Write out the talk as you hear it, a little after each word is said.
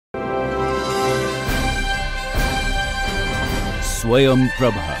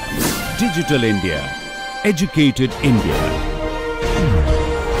SwayamPrabha. Digital India. Educated India.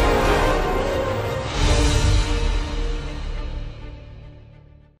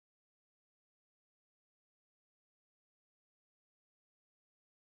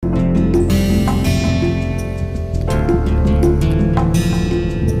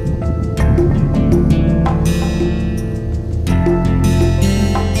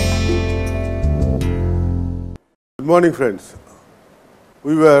 Good morning, friends.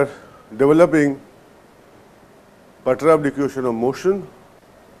 We were developing perturbed equation of motion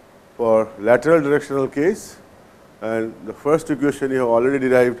for lateral directional case, and the first equation you have already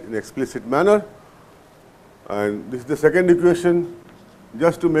derived in explicit manner, and this is the second equation.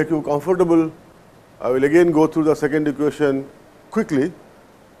 Just to make you comfortable, I will again go through the second equation quickly,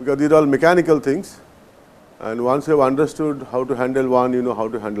 because these are all mechanical things, and once you have understood how to handle one, you know how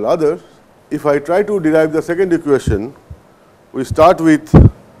to handle others. If I try to derive the second equation, we start with the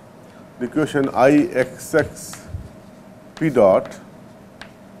equation Ixx p dot,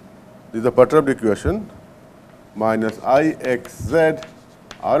 this is the perturbed equation, minus Ixz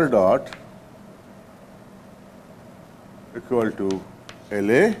r dot equal to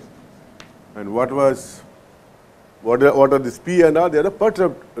LA, and what are these P and R? They are the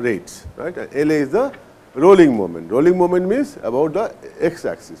perturbed rates, right? And LA is the rolling moment. Rolling moment means about the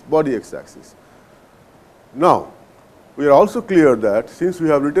x-axis, body x-axis. Now, we are also clear that since we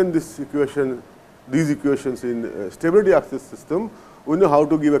have written this equation, these equations in stability axis system, we know how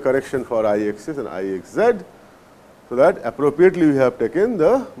to give a correction for Ixx and Ixz, so that appropriately we have taken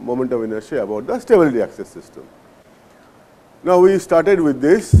the moment of inertia about the stability axis system. Now, we started with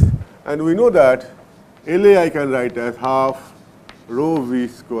this, and we know that LA I can write as half rho v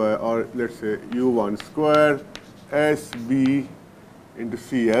square, or let us say u1 square SB into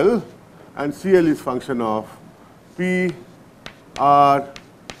CL, and CL is function of P R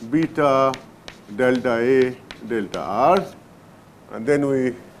beta delta A delta R, and then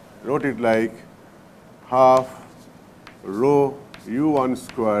we wrote it like half rho u1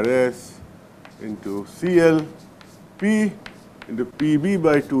 square S into CL P into PB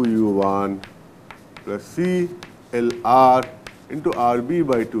by 2 u1 plus CLR into RB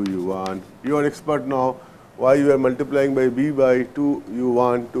by 2 u1. You are expert now why you are multiplying by B by 2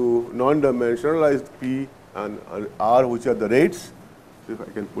 u1 to non-dimensionalized P and R, which are the rates. So if I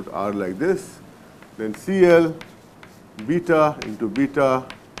can put R like this, then CL beta into beta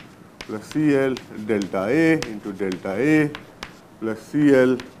plus CL delta A into delta A plus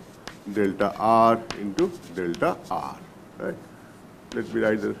CL delta R into delta R, right? Let me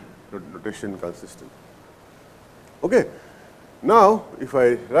write the notation consistent. Okay. Now, if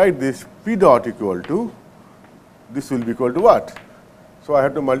I write this P dot equal to, this will be equal to what? So, I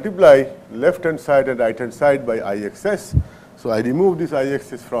have to multiply left hand side and right hand side by Ixs. So, I remove this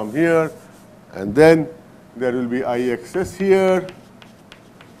Ixs from here, and then there will be Ixs here,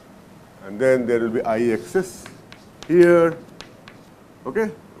 and then there will be Ixs here, okay,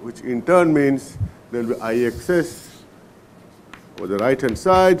 which in turn means there will be Ixs over the right hand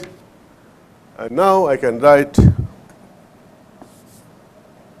side, and now I can write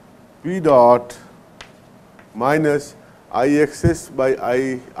P dot minus Ixs by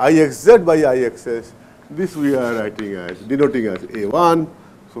Ixz by Ixs. This we are writing as, denoting as A1.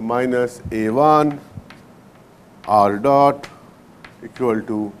 So, minus A1 R dot equal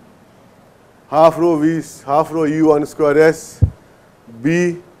to half rho U1 square S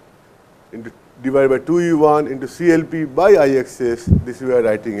B into divided by 2 U1 into CLP by Ixs. This we are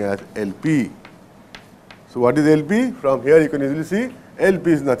writing as LP. So, what is LP? From here you can easily see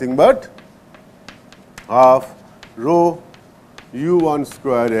LP is nothing but half rho u1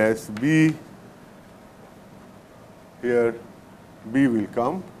 square S B, here B will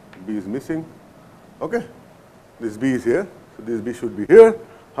come, B is missing, okay. This B is here, so this B should be here,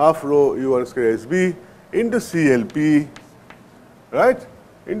 half rho u1 square S B into CLP, right,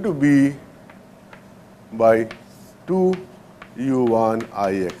 into B by 2 u1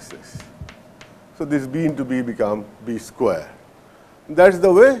 Ixs. So, this B into B become B square. That is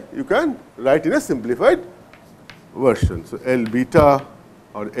the way you can write in a simplified version. So, L beta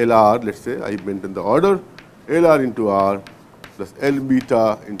or LR, let us say, I maintain the order, LR into R plus L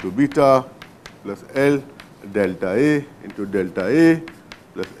beta into beta plus L delta A into delta A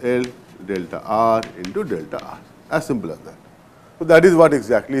plus L delta R into delta R. As simple as that. So, that is what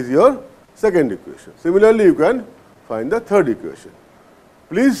exactly is your second equation. Similarly, you can find the third equation.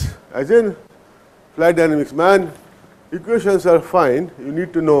 Please, as in flight dynamics man, equations are fine. You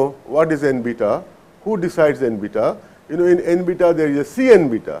need to know what is n beta, who decides n beta. You know, in n beta there is a Cn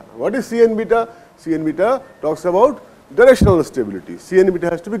beta. What is Cn beta? Cn beta talks about directional stability. Cn beta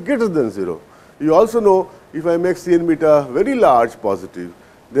has to be greater than 0. You also know if I make Cn beta very large positive,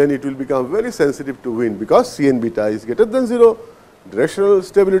 then it will become very sensitive to wind because Cn beta is greater than 0. Directional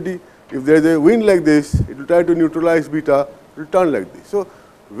stability, if there is a wind like this, it will try to neutralize beta, it will turn like this. So,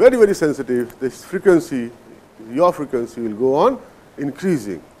 very, very sensitive, this frequency, your frequency will go on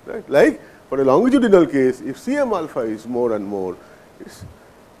increasing, right. Like for a longitudinal case, if Cm alpha is more and more, its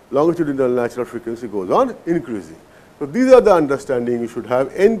longitudinal natural frequency goes on increasing. So, these are the understanding you should have.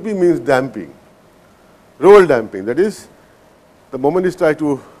 NP means damping, roll damping, that is the moment is try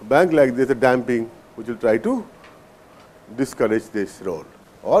to bank like this, a damping which will try to discourage this roll,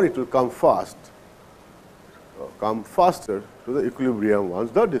 or it will come fast, come faster to the equilibrium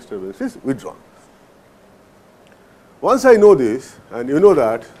once the disturbance is withdrawn. Once I know this, and you know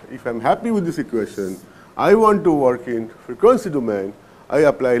that if I am happy with this equation, I want to work in frequency domain, I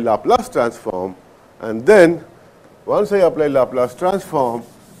apply Laplace transform, and then once I apply Laplace transform,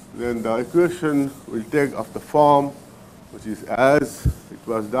 then the equation will take of the form which is as it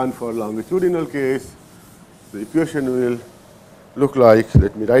was done for longitudinal case. The equation will look like,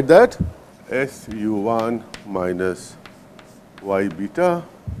 let me write that, SU1 minus Y beta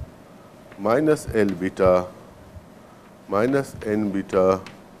minus L beta minus N beta,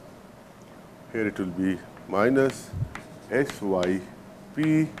 here it will be minus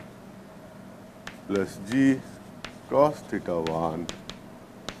SYP plus G cos theta 1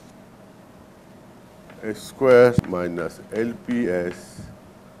 S square minus LPS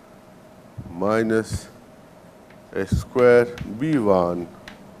minus S square B1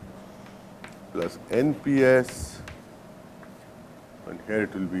 plus NPS, and here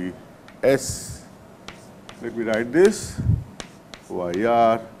it will be S, let me write this,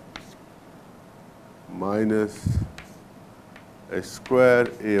 YR minus S square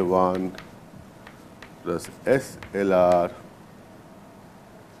A1 plus SLR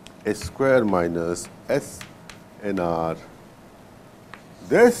S square minus SNR,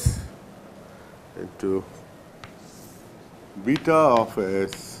 this into beta of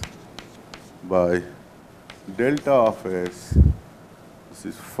S by delta of S, this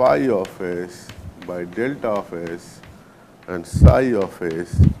is phi of S by delta of S, and psi of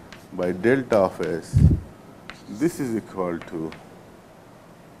S by delta of S. This is equal to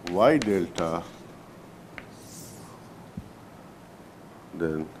Y delta,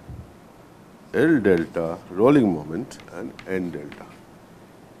 then L delta rolling moment and N delta.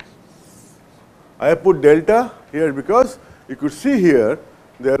 I have put delta here because you could see here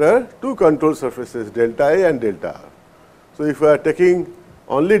there are two control surfaces, delta A and delta R. So, if we are taking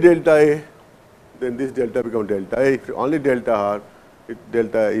only delta A, then this delta becomes delta A. If only delta R,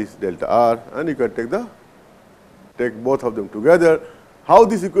 delta is delta R, and you can take both of them together. How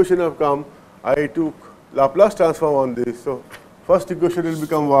this equation have come? I took Laplace transform on this. So, first equation will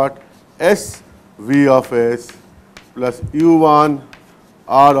become what? S V of S plus U1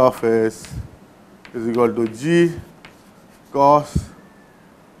 R of S is equal to G cos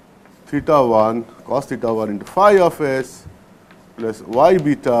theta 1 into phi of S plus Y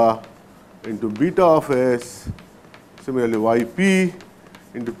beta into beta of S, similarly Yp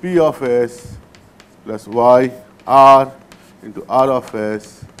into P of S plus Y R into R of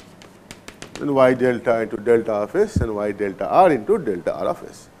S, then Y delta into delta of S and Y delta R into delta R of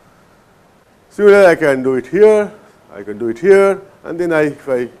S. Similarly, I can do it here, I can do it here, and then if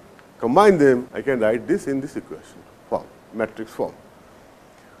I combine them, I can write this in this equation form, matrix form.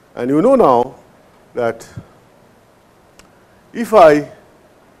 And you know now that if I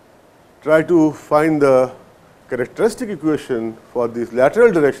try to find the characteristic equation for this lateral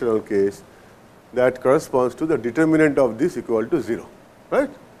directional case, that corresponds to the determinant of this equal to 0, right?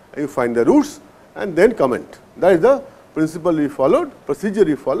 And you find the roots and then comment. That is the principle we followed, procedure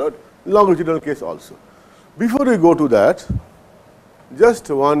we followed, longitudinal case also. Before we go to that,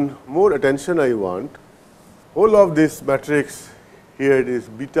 just one more attention I want. Whole of this matrix here it is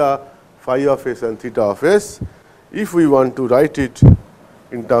beta phi of S and theta of S. If we want to write it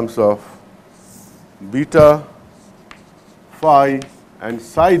in terms of beta phi and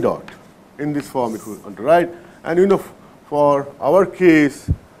psi dot in this form, if we want to write, and you know for our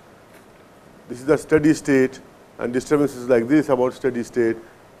case this is the steady state and disturbances like this about steady state.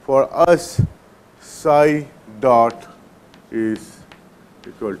 For us, psi dot is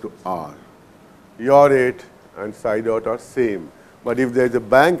equal to R. Your rate and psi dot are same, but if there is a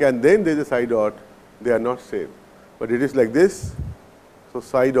bank and then there is a psi dot, they are not same. But it is like this, so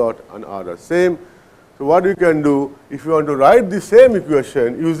psi dot and R are same. So what you can do, if you want to write the same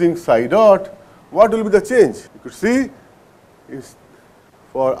equation using psi dot, what will be the change? You could see is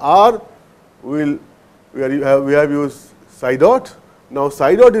for R, we will we have used psi dot. Now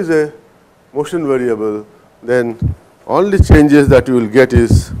psi dot is a motion variable, then only changes that you will get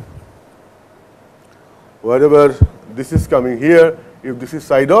is wherever this is coming here, if this is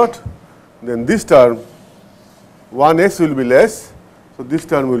psi dot, then this term 1s will be less. So this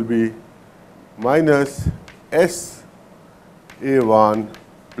term will be minus s a1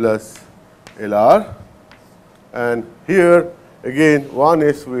 plus LR, and here again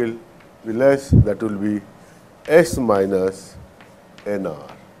 1s will be less, that will be s minus NR.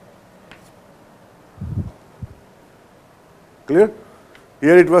 Clear?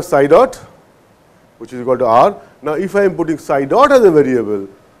 Here it was psi dot, which is equal to R. Now if I am putting psi dot as a variable,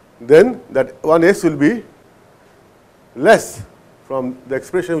 then that 1s will be less from the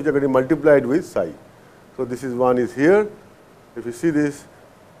expression which are getting multiplied with psi. So this is 1 is here. If you see this,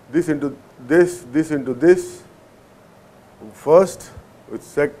 this into this into this first, with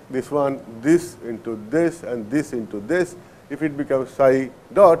this one, this into this, and this into this. If it becomes psi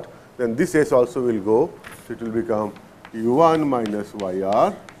dot, then this s also will go. So it will become u1 minus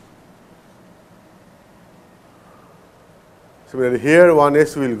yr. Similarly, here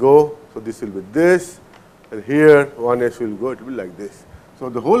 1s will go, so this will be this, and here 1s will go, it will be like this. So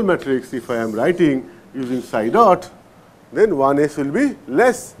the whole matrix, if I am writing using psi dot, then 1s will be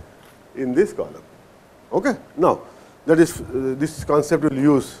less in this column. Okay? Now, that is this concept we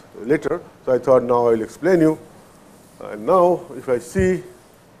will use later. So I thought now I will explain you. And now, if I see,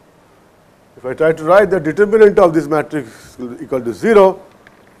 if I try to write the determinant of this matrix equal to 0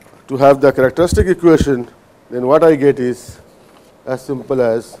 to have the characteristic equation, then what I get is as simple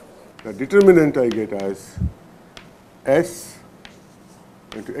as the determinant I get as s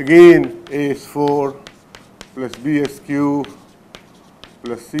into again a is 4 plus bs cube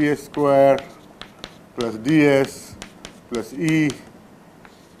plus cs square plus ds plus e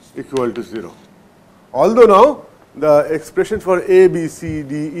equal to 0. Although now the expression for a, b, c,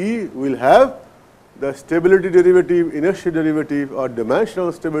 d, e will have the stability derivative, inertia derivative, or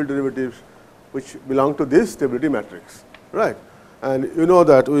dimensional stability derivatives which belong to this stability matrix, right? And you know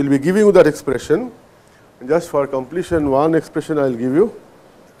that we will be giving you that expression. And just for completion, one expression I will give you.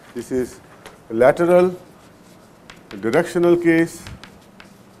 This is lateral, directional case.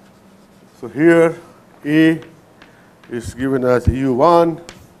 So here A is given as U1,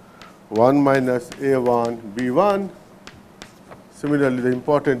 1 minus A1 B1. Similarly, the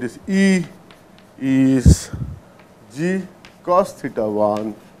important is E is G cos theta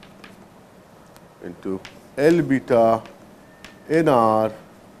 1 into L beta NR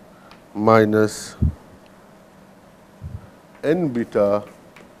minus N beta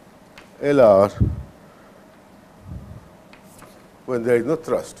LR when there is no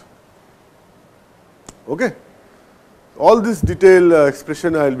thrust. Okay. All this detailed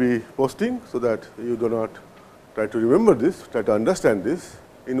expression I will be posting so that you do not try to remember this, try to understand this.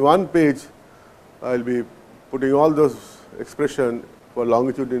 In one page, I will be putting all those expression for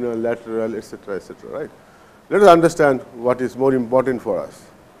longitudinal, lateral, etc., right? Let us understand what is more important for us.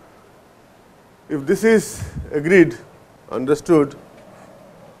 If this is agreed, understood,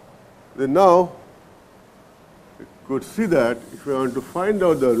 then now you could see that if we want to find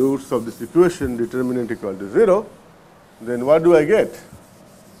out the roots of this equation, determinant equal to 0, then what do I get?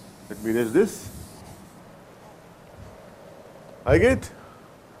 Let me erase this. I get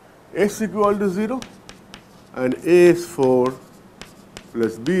s equal to 0 and a is 4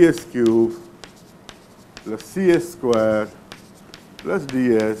 plus bs cube plus cs square plus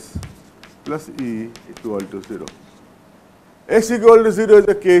ds plus e equal to 0. S equal to 0 is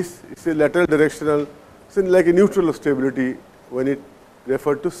the case, it is a lateral directional, it is like a neutral stability when it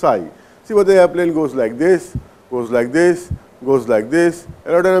referred to psi. See what the airplane goes like this, goes like this, goes like this,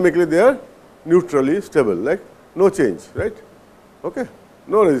 aerodynamically they are neutrally stable, like no change, right? Okay,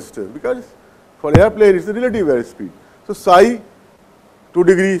 no resistance, because for airplane it is a relative airspeed. So psi 2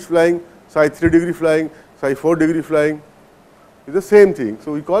 degrees flying, psi 3 degree flying, psi 4 degree flying is the same thing.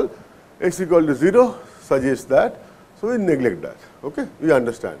 So we call x equal to 0 suggests that, so we neglect that, okay, we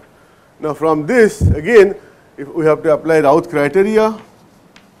understand. Now from this again, if we have to apply Routh criteria,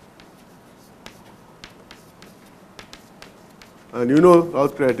 and you know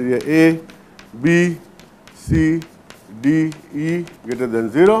Routh criteria A, B, C, D, E greater than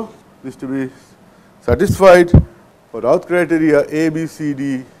 0, this to be satisfied. For Routh criteria A, B, C,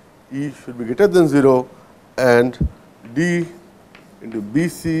 D, E should be greater than 0 and D into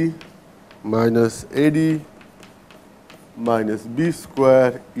BC minus AD minus B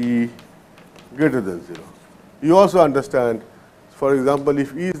square E greater than 0. You also understand, for example,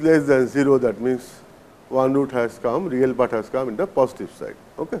 if E is less than 0, that means one root has come, real part has come in the positive side.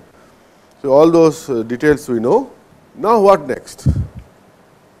 Okay. So, all those details we know. Now, what next?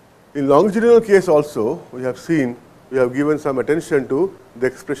 In longitudinal case also, we have seen, we have given some attention to the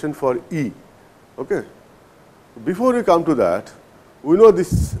expression for E. Okay. Before we come to that, we know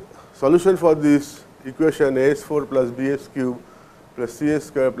this solution for this equation AS4 plus BS cube plus CS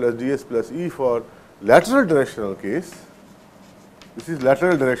square plus DS plus E for lateral directional case. This is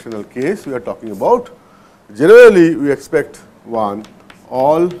lateral directional case we are talking about. Generally, we expect one,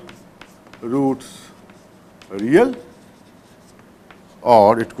 all roots real,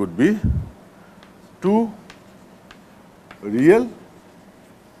 or it could be 2 real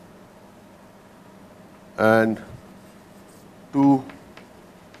and 2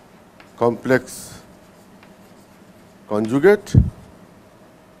 complex conjugate.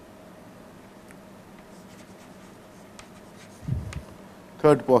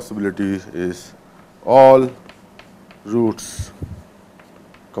 Third possibility is all roots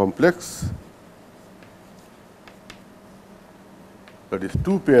complex, that is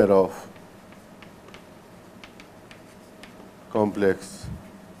 2 pair of complex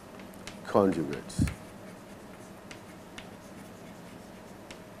conjugates.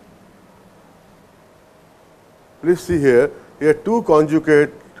 Please see here 2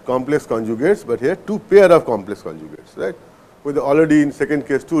 complex conjugates, but here 2 pair of complex conjugates, right? With already in second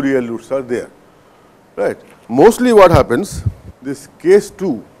case 2 real roots are there, right? Mostly what happens, this case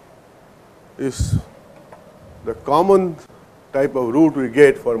 2 is the common type of root we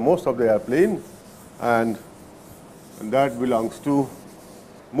get for most of the airplane, and that belongs to,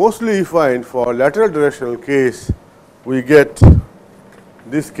 mostly you find for lateral directional case we get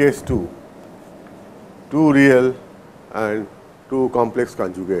this case 2, 2 real and 2 complex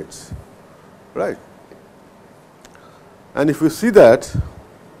conjugates, right? And if you see that,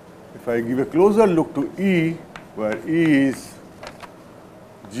 if I give a closer look to E, where E is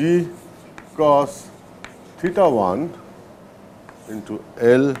G cos theta 1 into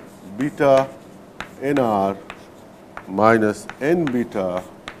L beta nr minus n beta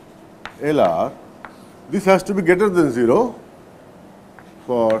Lr, this has to be greater than 0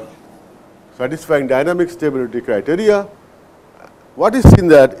 for satisfying dynamic stability criteria. What is seen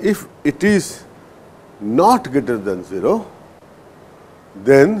that if it is not greater than 0,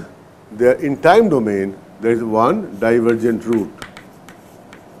 then there in time domain there is one divergent root.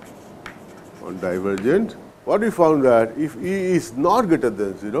 One divergent. What we found that if E is not greater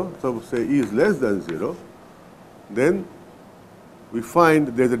than 0, so say E is less than 0, then we find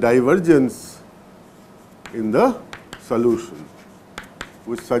there is a divergence in the solution,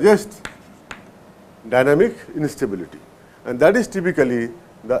 which suggests dynamic instability, and that is typically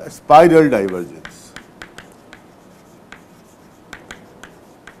the spiral divergence.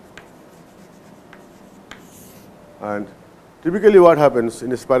 And typically what happens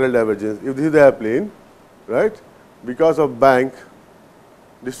in a spiral divergence, if this is the airplane, right, because of bank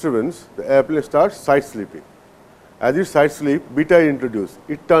disturbance, the airplane starts side slipping. As it side slip, beta is introduced,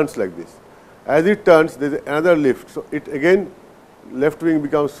 it turns like this. As it turns, there is another lift, so it again left wing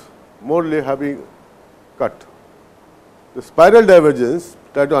becomes more having cut. The spiral divergence,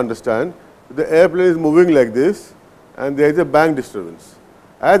 try to understand, the airplane is moving like this and there is a bank disturbance.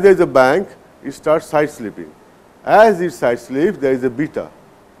 As there is a bank, it starts side slipping. As it side slips, there is a beta.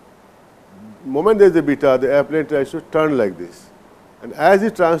 The moment there is a beta, the airplane tries to turn like this. And as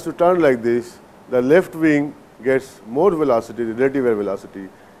it tries to turn like this, the left wing gets more velocity, relative air velocity.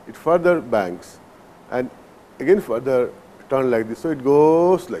 It further banks and again further turn like this. So it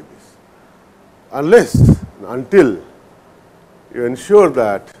goes like this. Until you ensure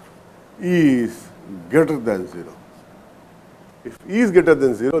that E is greater than 0. If E is greater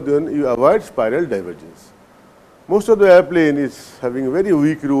than 0, then you avoid spiral divergence. Most of the airplane is having a very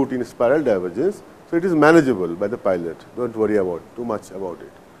weak root in spiral divergence, so it is manageable by the pilot. Don't worry too much about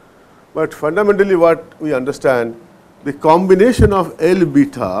it. But fundamentally what we understand, the combination of L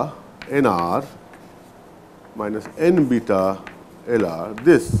beta nr minus n beta Lr,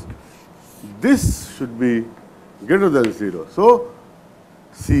 this should be greater than 0. So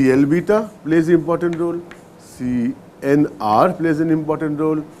Cl beta plays an important role, Cnr plays an important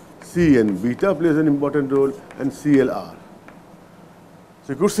role, Cn beta plays an important role, and Clr.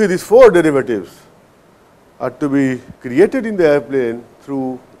 So you could see these 4 derivatives are to be created in the airplane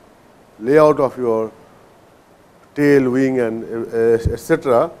through layout of your tail, wing, and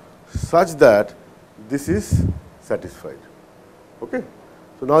etc., such that this is satisfied. Okay.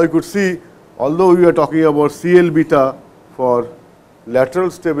 So now you could see, although we are talking about Cl beta for lateral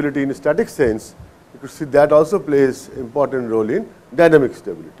stability in a static sense, you could see that also plays important role in dynamic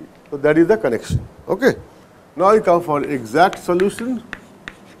stability. So that is the connection. Okay. Now you come for exact solution.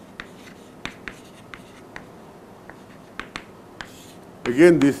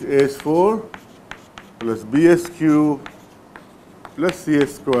 again this AS4 plus BSQ plus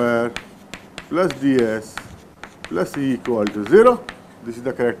CS square plus DS plus E equal to 0. This is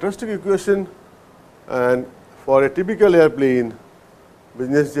the characteristic equation, and for a typical airplane,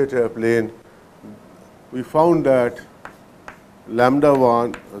 business jet airplane, we found that lambda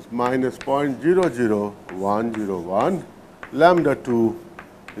 1 was minus 0.00101, lambda 2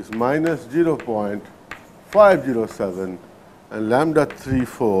 is minus 0.507, and lambda 3,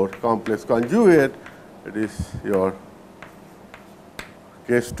 4 complex conjugate, it is your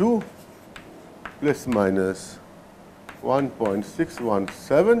case 2 plus minus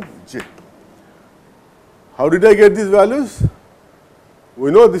 1.617 J. How did I get these values?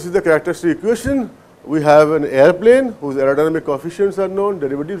 We know this is the characteristic equation. We have an airplane whose aerodynamic coefficients are known,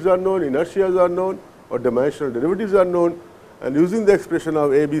 derivatives are known, inertias are known, or dimensional derivatives are known. And using the expression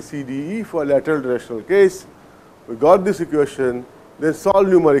of A, B, C, D, E for lateral directional case, we got this equation, then solved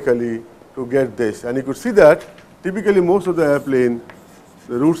numerically to get this. And you could see that typically most of the airplane,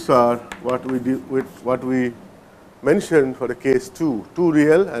 the roots are what we mentioned for the case 2, 2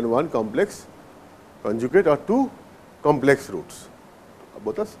 real and 1 complex conjugate, or 2 complex roots.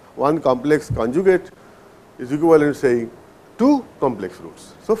 Both us, 1 complex conjugate is equivalent to saying 2 complex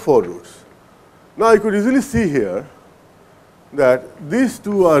roots. So 4 roots. Now you could easily see here that these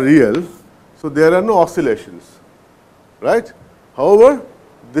 2 are real, so there are no oscillations, right? However,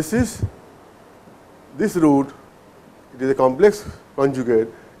 this root, it is a complex conjugate,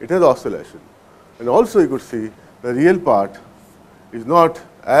 it has oscillation. And also you could see the real part is not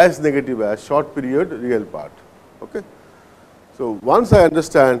as negative as short period real part. Okay? So once I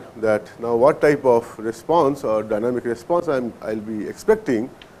understand that now what type of response or dynamic response I'll be expecting,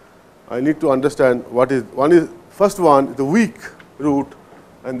 I need to understand what is first one, the weak root,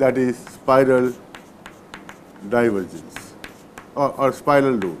 and that is spiral divergence or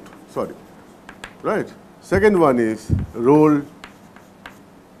spiral root, sorry, right. Second one is roll,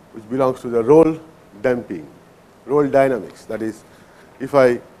 which belongs to the roll damping, roll dynamics. That is, if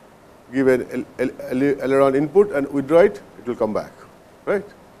I give an aileron input and withdraw it, it will come back, right?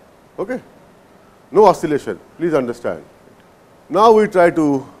 Okay. No oscillation, please understand. Now we try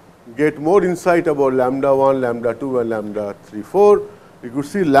to get more insight about lambda 1, lambda 2, and lambda 3, 4. You could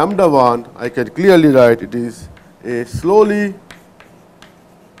see lambda 1, I can clearly write it is a slowly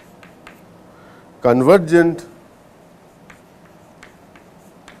convergent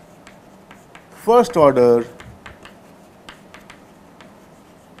first order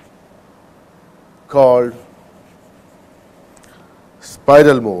called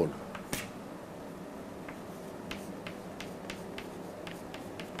spiral mode.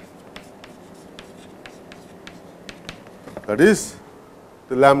 That is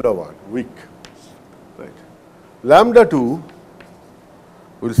the lambda 1, weak. Right. Lambda 2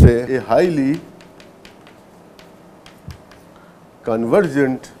 will say a highly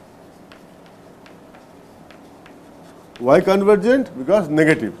convergent. Why convergent? Because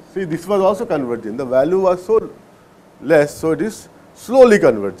negative. See, this was also convergent. The value was so less, so it is slowly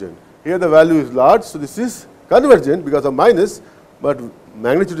convergent. Here the value is large, so this is convergent because of minus, but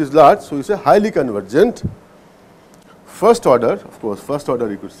magnitude is large, so you say highly convergent. First order, of course, first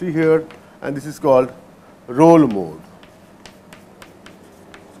order you could see here, and this is called roll mode.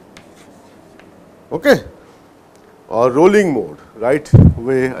 Okay, or rolling mode. Right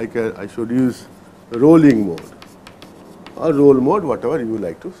way I should use rolling mode or roll mode, whatever you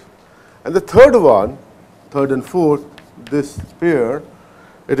like to. And the third one, third and fourth, this pair,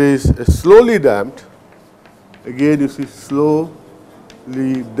 it is slowly damped. Again, you see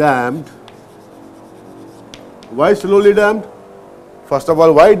slowly damped. Why slowly damped? First of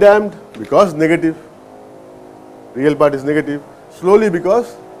all, why damped? Because negative. Real part is negative. Slowly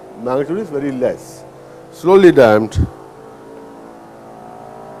because magnitude is very less. Slowly damped.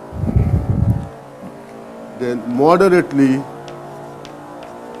 Then moderately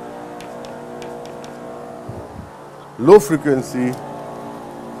low frequency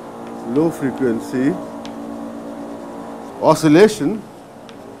oscillation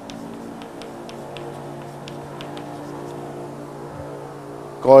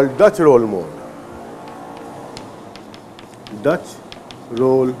called Dutch roll mode. Dutch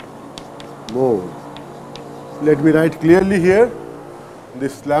roll mode. Let me write clearly here.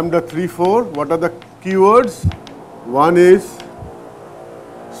 This lambda 3, 4, what are the keywords? One is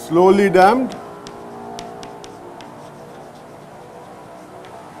slowly damped.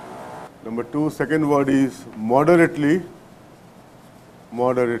 Number 2, second word is moderately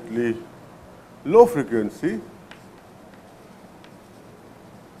low frequency,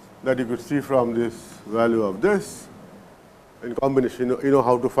 that you could see from this value of this. in combination. You know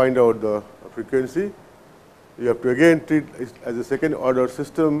how to find out the frequency. You have to again treat it as a second order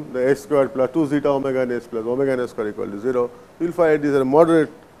system, the s squared plus 2 zeta omega n s plus omega n s square equal to 0. You will find it is a moderate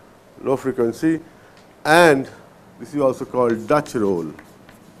low frequency, and this is also called Dutch roll.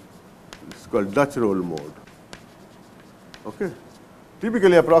 This is called Dutch roll mode. Okay.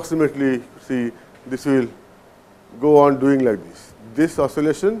 Typically, approximately, see, this will go on doing like this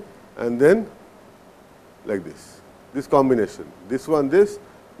oscillation, and then like this combination. This one, this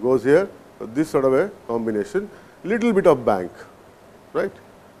goes here. So, this sort of a combination, little bit of bank, right?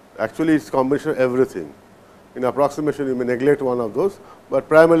 Actually, it's combination of everything. In approximation, you may neglect one of those, but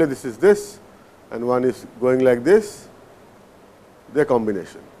primarily this is this, and one is going like this, their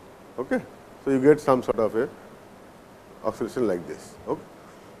combination. Okay? So, you get some sort of a oscillation like this. Okay?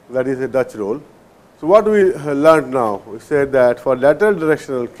 That is a Dutch roll. So, what we learned now, we said that for lateral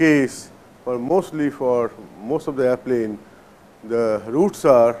directional case, for most of the airplane, the roots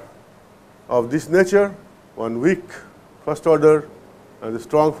are of this nature, one weak first order and the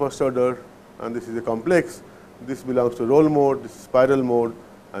strong first order, and this is a complex. This belongs to roll mode, this is spiral mode,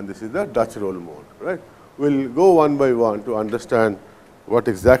 and this is the Dutch roll mode. Right? We will go one by one to understand what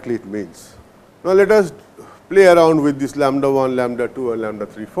exactly it means. Now, let us play around with this lambda 1, lambda 2, and lambda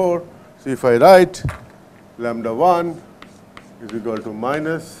 3, 4. So, if I write lambda 1 is equal to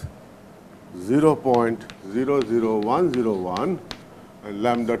minus 0.00101, and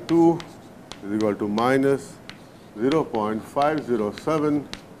lambda 2 is equal to minus 0.507,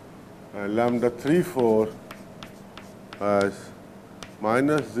 and lambda 3, 4 as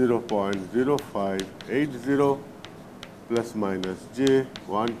minus 0.0580 plus minus j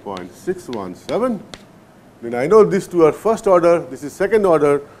 1.617. Then I know these two are first order, this is second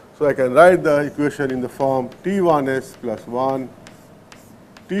order, so I can write the equation in the form T1s plus 1,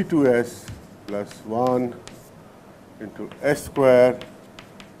 T2s plus 1 into s square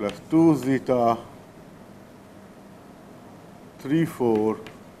plus 2 zeta 3 4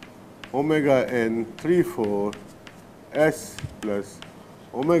 omega n 3 4 s plus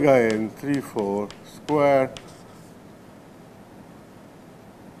omega n 3 4 square,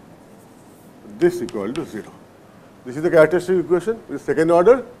 this equal to 0. This is the characteristic equation with second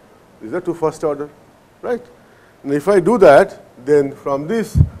order, this is the two first order, right? And if I do that, then from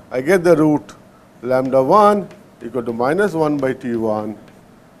this I get the root lambda 1 equal to minus 1 by T1,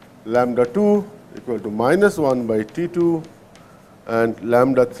 lambda 2 equal to minus 1 by T2, and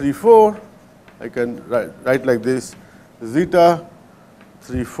lambda 3 4 I can write like this, zeta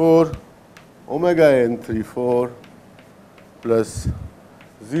 3 4 omega n 3 4 plus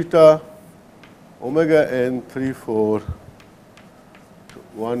zeta omega n 3 4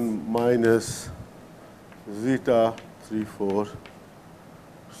 1 minus zeta 3 4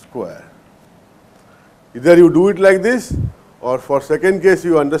 square. Either you do it like this, or for second case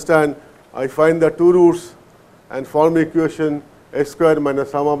you understand, I find the two roots and form equation s square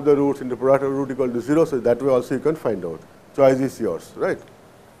minus sum of the roots into product of root equal to 0. So, that way also you can find out. Choice is yours, right?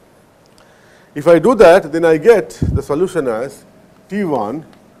 If I do that, then I get the solution as T1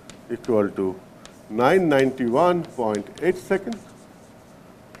 equal to 991.8 seconds,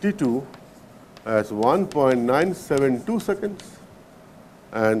 T2 as 1.972 seconds,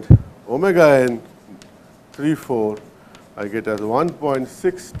 and omega n 3 4 I get as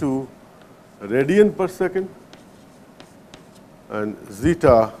 1.62 radian per second, and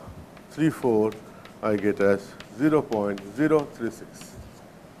zeta 3 4 I get as 0.036.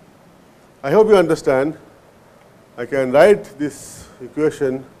 I hope you understand. I can write this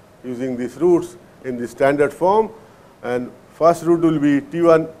equation using these roots in the standard form, and first root will be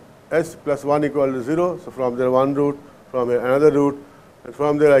T1 s plus 1 equal to 0. So, from there one root, from another root, and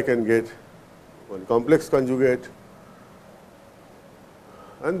from there I can get one complex conjugate,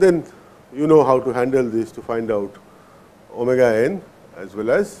 and then you know how to handle this to find out omega n as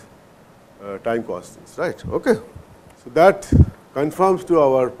well as time constants, right? Okay. So, that confirms to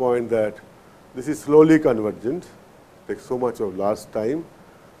our point that this is slowly convergent, takes so much of last time.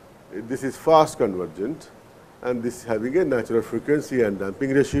 This is fast convergent, and this is having a natural frequency and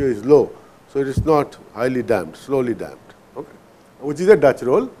damping ratio is low. So, it is not highly damped, slowly damped, okay, which is a Dutch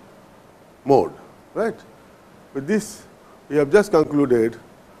roll mode, right. With this, we have just concluded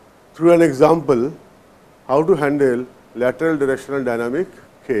through an example how to handle lateral directional dynamic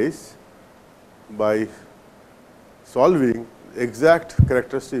case by solving exact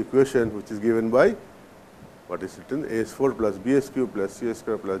characteristic equation which is given by what is written as4 plus bs cube plus cs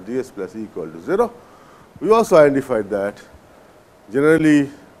square plus ds plus e equal to 0. We also identified that generally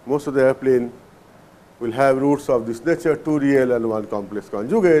most of the airplane will have roots of this nature, 2 real and 1 complex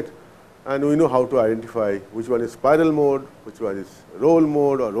conjugate, and we know how to identify which one is spiral mode, which one is roll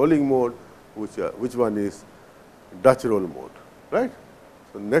mode or rolling mode, which one is Dutch roll mode, right?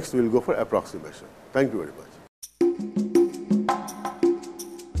 So next we will go for approximation. Thank you very much.